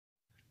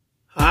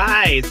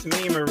Hi, it's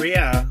me,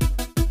 Maria,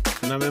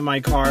 and I'm in my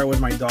car with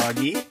my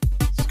doggy,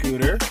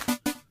 Scooter,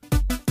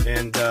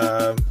 and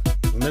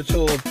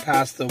Mitchell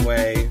passed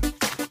away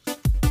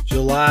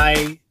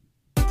July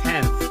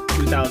 10th,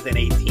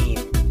 2018,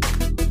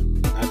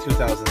 not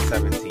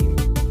 2017,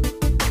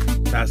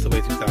 passed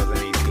away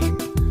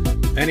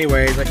 2018.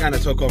 Anyways, I kind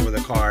of took over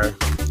the car.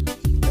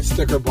 I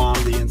sticker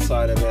bombed the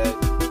inside of it.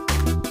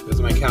 This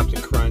is my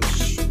Captain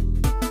Crunch.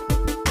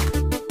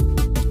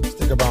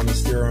 Sticker bombed the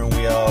steering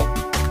wheel.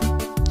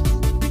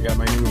 I got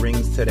my new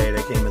rings today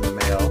that came in the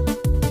mail.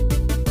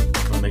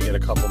 I'm gonna get a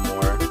couple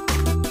more.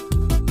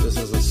 This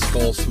is a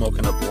skull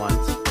smoking a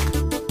blunt.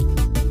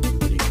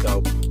 Pretty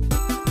dope.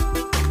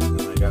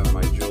 And I got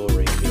my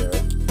jewelry here.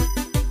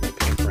 My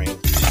pink ring.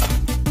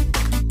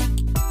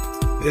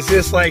 It's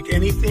just like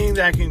anything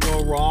that can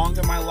go wrong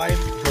in my life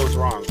goes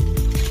wrong.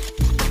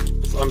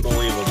 It's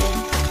unbelievable.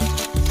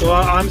 So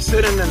I'm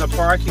sitting in the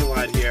parking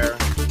lot here.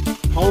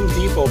 Home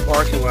Depot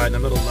parking lot in the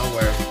middle of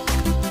nowhere.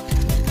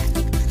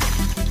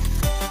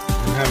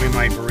 I'm having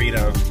my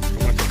burrito.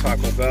 I went to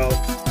Taco Bell.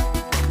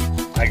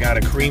 I got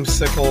a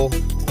creamsicle,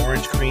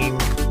 orange cream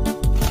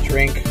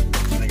drink,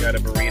 and I got a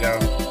burrito.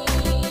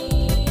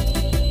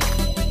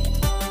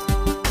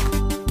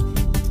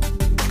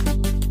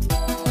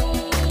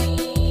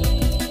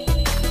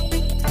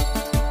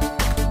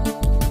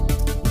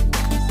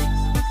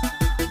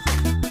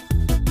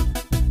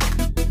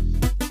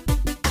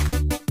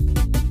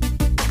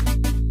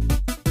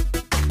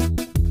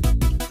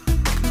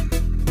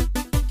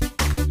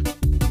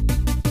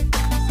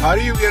 How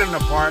do you get an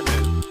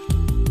apartment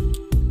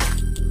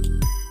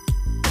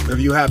if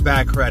you have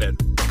bad credit?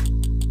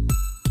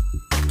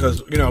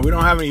 Because, you know, we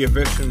don't have any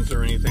evictions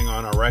or anything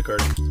on our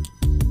record,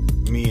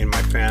 me and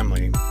my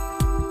family,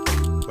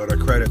 but our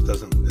credit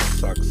doesn't, it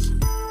sucks.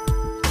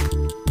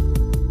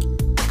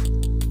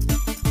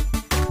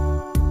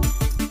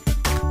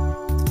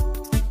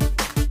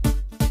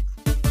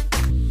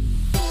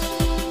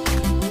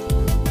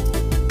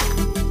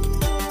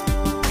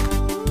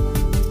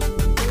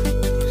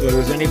 So if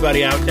there's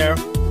anybody out there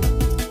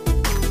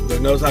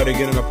that knows how to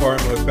get an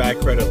apartment with bad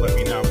credit, let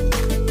me know.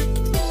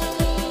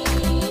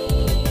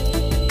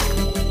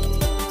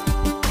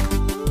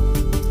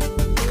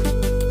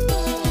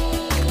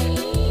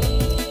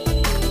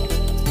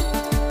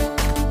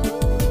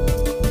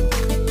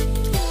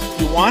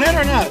 You want it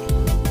or not?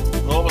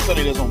 All of a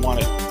sudden he doesn't want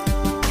it.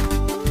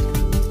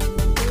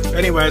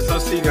 Anyways, I'll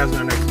see you guys in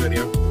the next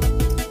video.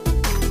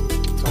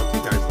 Talk to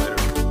you guys later.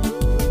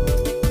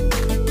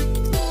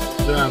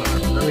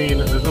 I mean,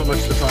 there's not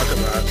much to talk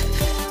about.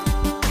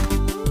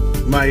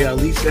 My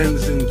lease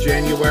ends in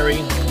January,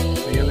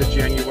 the end of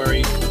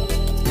January.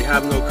 We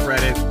have no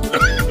credit.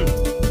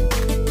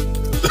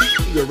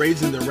 They're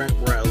raising the rent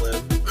where I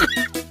live.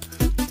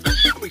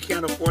 We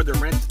can't afford the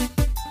rent.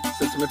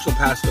 Since Mitchell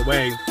passed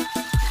away,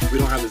 we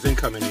don't have his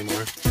income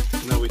anymore.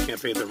 No, we can't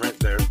pay the rent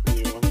there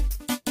anymore.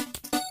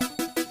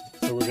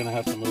 So we're gonna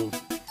have to move.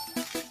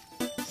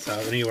 So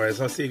anyways,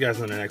 I'll see you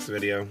guys in the next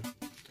video.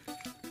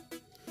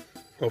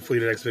 Hopefully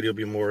the next video will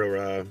be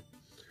more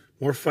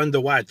fun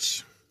to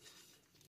watch.